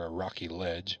or under a rocky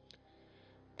ledge.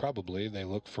 Probably they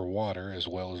looked for water as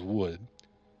well as wood.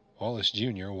 Wallace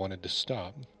Jr. wanted to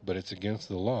stop, but it's against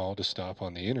the law to stop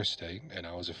on the interstate, and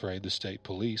I was afraid the state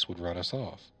police would run us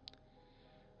off.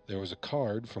 There was a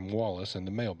card from Wallace in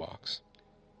the mailbox.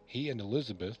 He and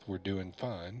Elizabeth were doing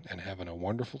fine and having a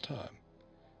wonderful time.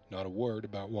 Not a word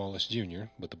about Wallace Jr.,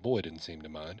 but the boy didn't seem to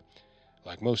mind.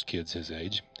 Like most kids his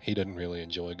age, he doesn't really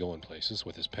enjoy going places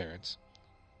with his parents.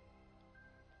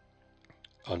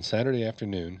 On Saturday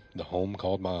afternoon, the home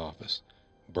called my office,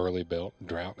 burly belt,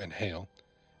 drought, and hail,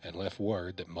 and left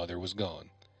word that Mother was gone.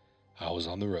 I was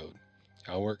on the road.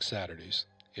 I work Saturdays.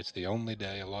 It's the only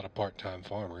day a lot of part-time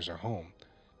farmers are home.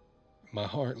 My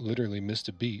heart literally missed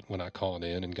a beat when I called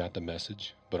in and got the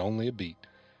message, but only a beat.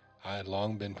 I had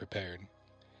long been prepared.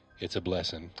 It's a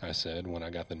blessing, I said when I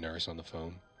got the nurse on the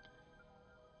phone.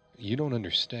 You don't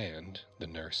understand, the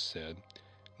nurse said.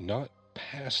 Not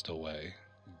passed away,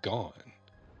 gone,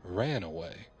 ran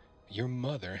away. Your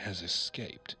mother has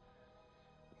escaped.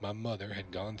 My mother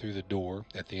had gone through the door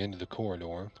at the end of the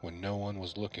corridor when no one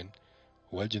was looking,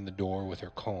 wedging the door with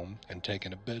her comb and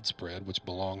taking a bedspread which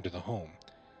belonged to the home.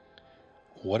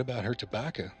 What about her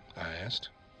tobacco? I asked.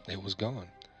 It was gone.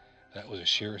 That was a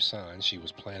sure sign she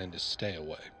was planning to stay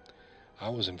away. I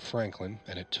was in Franklin,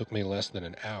 and it took me less than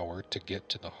an hour to get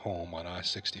to the home on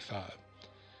I-65.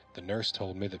 The nurse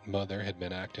told me that Mother had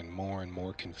been acting more and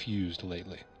more confused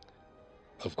lately.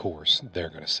 Of course, they're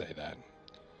going to say that.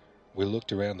 We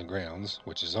looked around the grounds,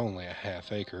 which is only a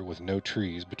half acre with no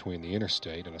trees between the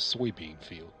interstate and a soybean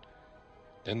field.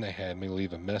 Then they had me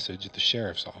leave a message at the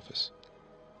sheriff's office.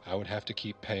 I would have to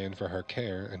keep paying for her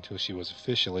care until she was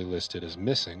officially listed as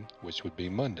missing, which would be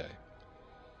Monday.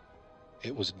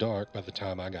 It was dark by the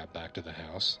time I got back to the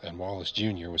house, and Wallace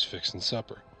Jr. was fixing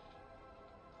supper.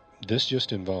 This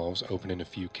just involves opening a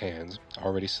few cans,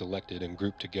 already selected and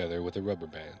grouped together with a rubber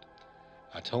band.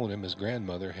 I told him his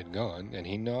grandmother had gone, and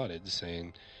he nodded,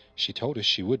 saying she told us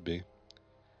she would be.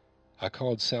 I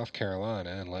called South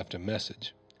Carolina and left a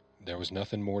message. There was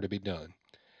nothing more to be done.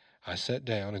 I sat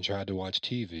down and tried to watch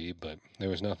TV, but there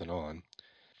was nothing on.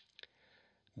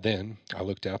 Then I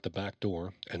looked out the back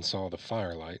door and saw the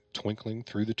firelight twinkling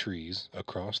through the trees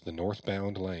across the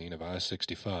northbound lane of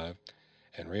I-65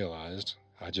 and realized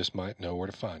I just might know where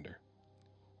to find her.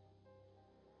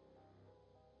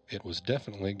 It was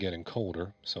definitely getting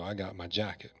colder, so I got my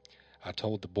jacket. I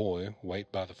told the boy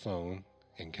wait by the phone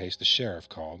in case the sheriff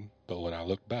called, but when I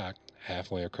looked back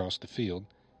halfway across the field,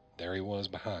 there he was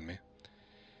behind me.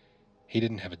 He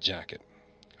didn't have a jacket.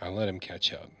 I let him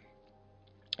catch up.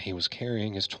 He was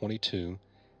carrying his .22,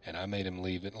 and I made him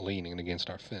leave it leaning against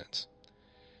our fence.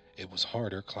 It was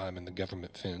harder climbing the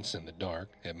government fence in the dark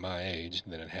at my age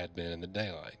than it had been in the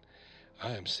daylight.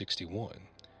 I am 61.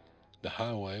 The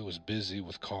highway was busy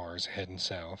with cars heading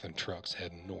south and trucks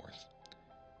heading north.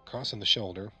 Crossing the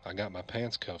shoulder, I got my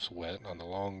pants cuffs wet on the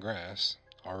long grass,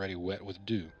 already wet with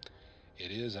dew.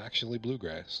 It is actually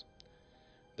bluegrass.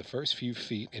 The first few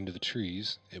feet into the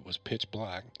trees, it was pitch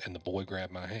black, and the boy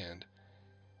grabbed my hand.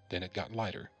 Then it got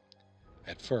lighter.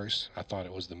 At first, I thought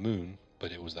it was the moon,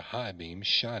 but it was the high beam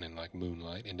shining like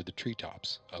moonlight into the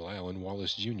treetops, allowing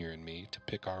Wallace Jr. and me to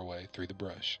pick our way through the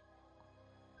brush.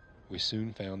 We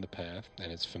soon found the path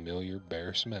and its familiar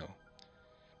bear smell.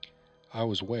 I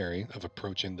was wary of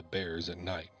approaching the bears at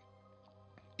night.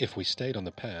 If we stayed on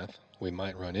the path, we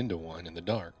might run into one in the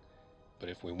dark, but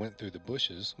if we went through the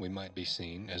bushes, we might be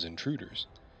seen as intruders.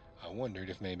 I wondered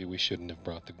if maybe we shouldn't have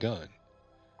brought the gun.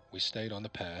 We stayed on the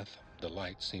path. The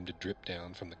light seemed to drip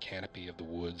down from the canopy of the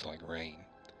woods like rain.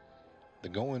 The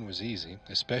going was easy,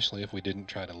 especially if we didn't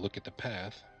try to look at the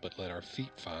path, but let our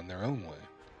feet find their own way.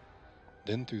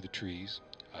 Then through the trees,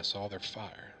 I saw their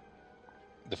fire.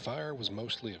 The fire was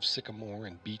mostly of sycamore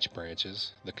and beech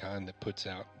branches, the kind that puts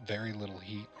out very little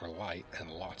heat or light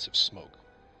and lots of smoke.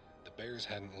 The bears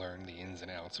hadn't learned the ins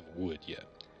and outs of wood yet.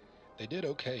 They did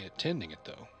okay at tending it,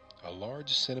 though. A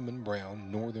large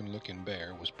cinnamon-brown, northern-looking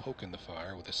bear was poking the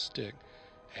fire with a stick,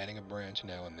 adding a branch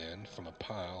now and then from a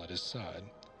pile at his side.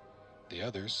 The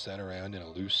others sat around in a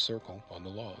loose circle on the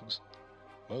logs.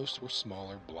 Most were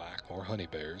smaller black or honey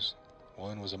bears.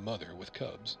 One was a mother with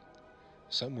cubs.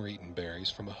 Some were eating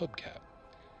berries from a hubcap.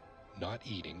 Not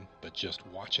eating, but just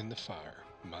watching the fire,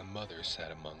 my mother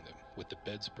sat among them, with the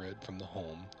bedspread from the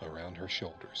home around her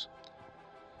shoulders.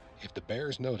 If the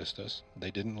bears noticed us,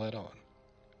 they didn't let on.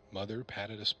 Mother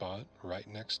patted a spot right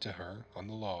next to her on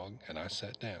the log, and I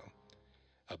sat down.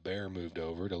 A bear moved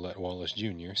over to let Wallace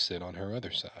Jr. sit on her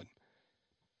other side.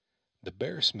 The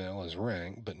bear smell is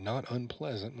rank, but not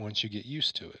unpleasant once you get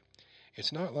used to it.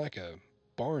 It's not like a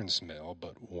barn smell,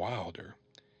 but wilder.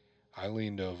 I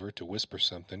leaned over to whisper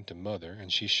something to Mother,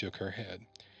 and she shook her head.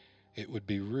 It would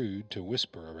be rude to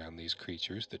whisper around these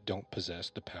creatures that don't possess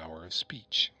the power of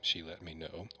speech, she let me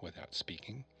know, without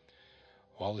speaking.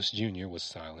 Wallace Jr. was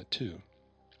silent, too.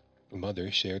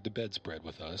 Mother shared the bedspread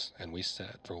with us, and we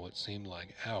sat for what seemed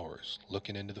like hours,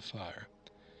 looking into the fire.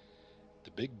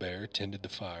 The big bear tended the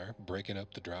fire, breaking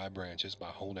up the dry branches by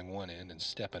holding one end and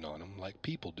stepping on them like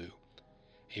people do.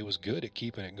 He was good at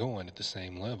keeping it going at the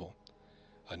same level.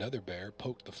 Another bear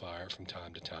poked the fire from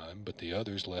time to time, but the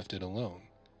others left it alone.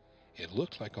 It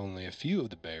looked like only a few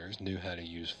of the bears knew how to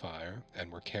use fire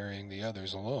and were carrying the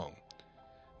others along.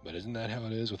 But isn't that how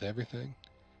it is with everything?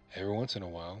 Every once in a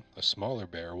while, a smaller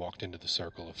bear walked into the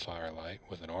circle of firelight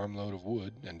with an armload of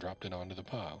wood and dropped it onto the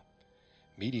pile.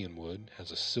 Median wood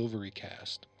has a silvery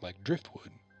cast, like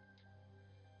driftwood.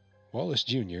 Wallace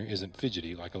Jr. isn't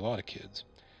fidgety like a lot of kids.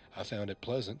 I found it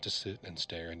pleasant to sit and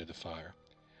stare into the fire.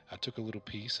 I took a little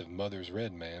piece of Mother's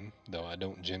Red Man, though I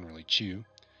don't generally chew.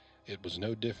 It was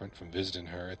no different from visiting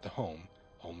her at the home,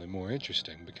 only more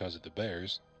interesting because of the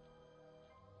bears.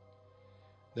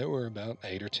 There were about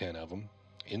 8 or 10 of them.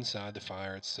 Inside the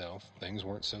fire itself, things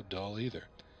weren't so dull either.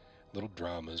 Little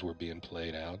dramas were being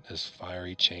played out as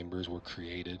fiery chambers were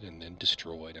created and then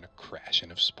destroyed in a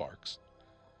crashing of sparks.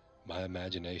 My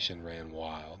imagination ran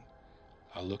wild.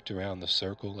 I looked around the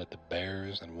circle at the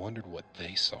bears and wondered what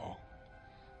they saw.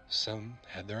 Some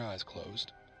had their eyes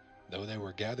closed. Though they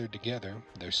were gathered together,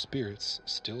 their spirits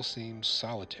still seemed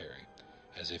solitary,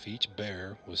 as if each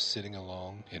bear was sitting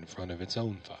along in front of its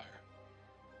own fire.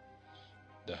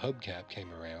 The hubcap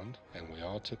came around, and we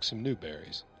all took some new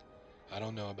berries. I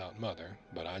don't know about Mother,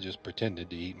 but I just pretended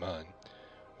to eat mine.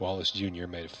 Wallace Jr.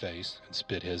 made a face and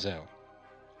spit his out.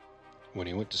 When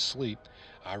he went to sleep,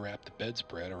 I wrapped the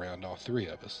bedspread around all 3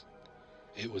 of us.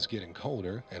 It was getting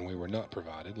colder, and we were not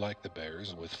provided, like the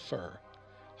bears, with fur.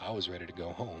 I was ready to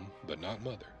go home, but not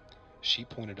Mother. She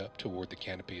pointed up toward the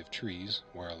canopy of trees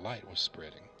where a light was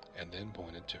spreading, and then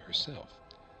pointed to herself.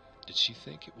 Did she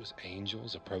think it was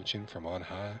angels approaching from on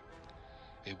high?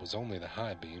 It was only the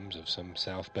high beams of some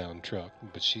southbound truck,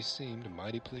 but she seemed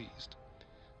mighty pleased.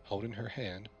 Holding her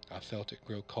hand, I felt it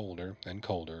grow colder and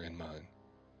colder in mine.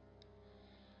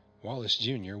 Wallace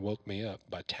Jr. woke me up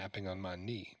by tapping on my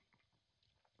knee.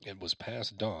 It was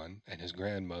past dawn, and his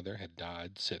grandmother had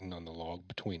died sitting on the log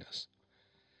between us.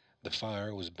 The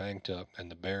fire was banked up, and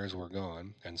the bears were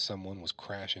gone, and someone was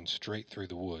crashing straight through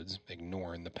the woods,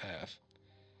 ignoring the path.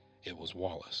 It was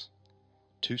Wallace.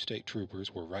 2 state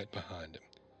troopers were right behind him.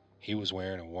 He was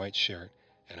wearing a white shirt,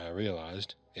 and I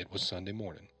realized it was Sunday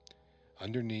morning.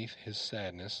 Underneath his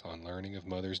sadness on learning of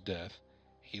Mother's death,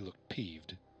 he looked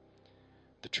peeved.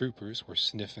 The troopers were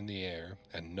sniffing the air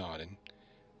and nodding.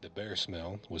 The bear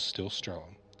smell was still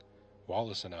strong.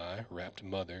 Wallace and I wrapped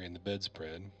Mother in the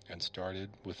bedspread and started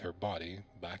with her body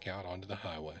back out onto the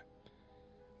highway.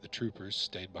 The troopers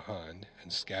stayed behind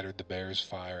and scattered the bears'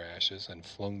 fire ashes and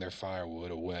flung their firewood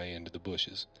away into the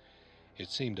bushes. It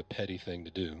seemed a petty thing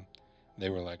to do. They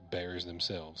were like bears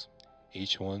themselves,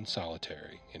 each one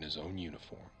solitary in his own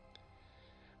uniform.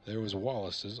 There was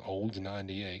Wallace's Olds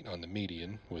 98 on the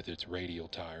median with its radial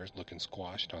tires looking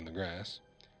squashed on the grass.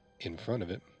 In front of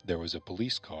it, there was a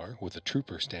police car with a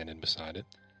trooper standing beside it,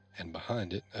 and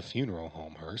behind it, a funeral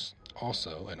home hearse,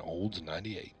 also an Olds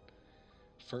 98.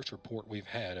 First report we've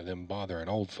had of them bothering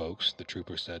old folks, the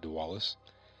trooper said to Wallace.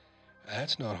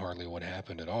 That's not hardly what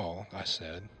happened at all, I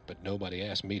said, but nobody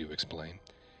asked me to explain.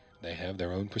 They have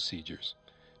their own procedures.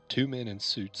 2 men in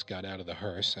suits got out of the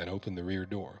hearse and opened the rear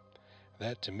door.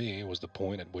 That, to me, was the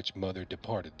point at which Mother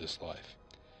departed this life.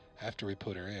 After we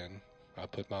put her in, I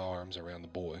put my arms around the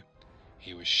boy.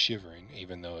 He was shivering,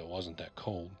 even though it wasn't that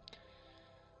cold.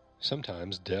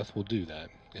 Sometimes death will do that,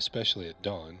 especially at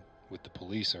dawn, with the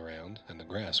police around and the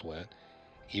grass wet,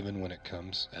 even when it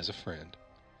comes as a friend.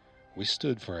 We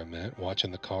stood for a minute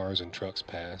watching the cars and trucks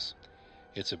pass.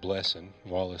 It's a blessing,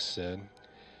 Wallace said.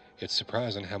 It's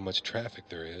surprising how much traffic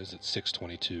there is at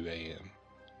 6:22 a.m.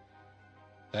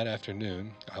 That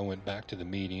afternoon, I went back to the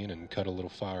median and cut a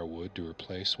little firewood to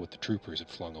replace what the troopers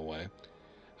had flung away.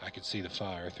 I could see the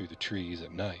fire through the trees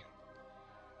at night.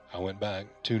 I went back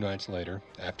 2 nights later,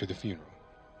 after the funeral.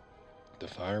 The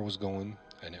fire was going,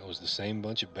 and it was the same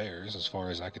bunch of bears as far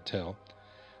as I could tell.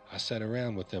 I sat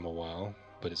around with them a while,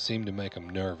 but it seemed to make them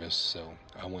nervous, so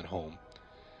I went home.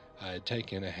 I had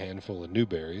taken a handful of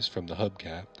newberries from the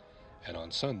hubcap, and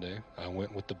on Sunday I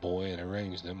went with the boy and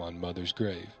arranged them on Mother's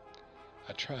grave.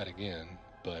 I tried again,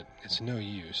 but it's no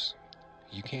use.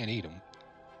 You can't eat them,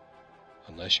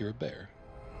 unless you're a bear.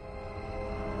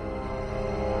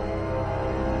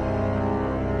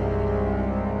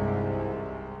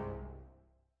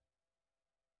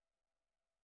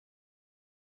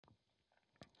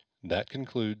 That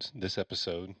concludes this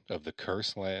episode of the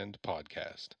Curse Land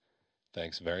podcast.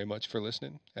 Thanks very much for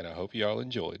listening, and I hope you all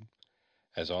enjoyed.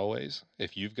 As always,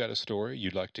 if you've got a story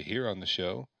you'd like to hear on the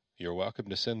show, you're welcome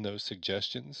to send those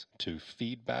suggestions to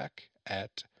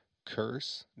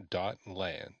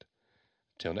feedback@curse.land.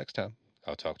 Till next time,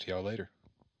 I'll talk to y'all later.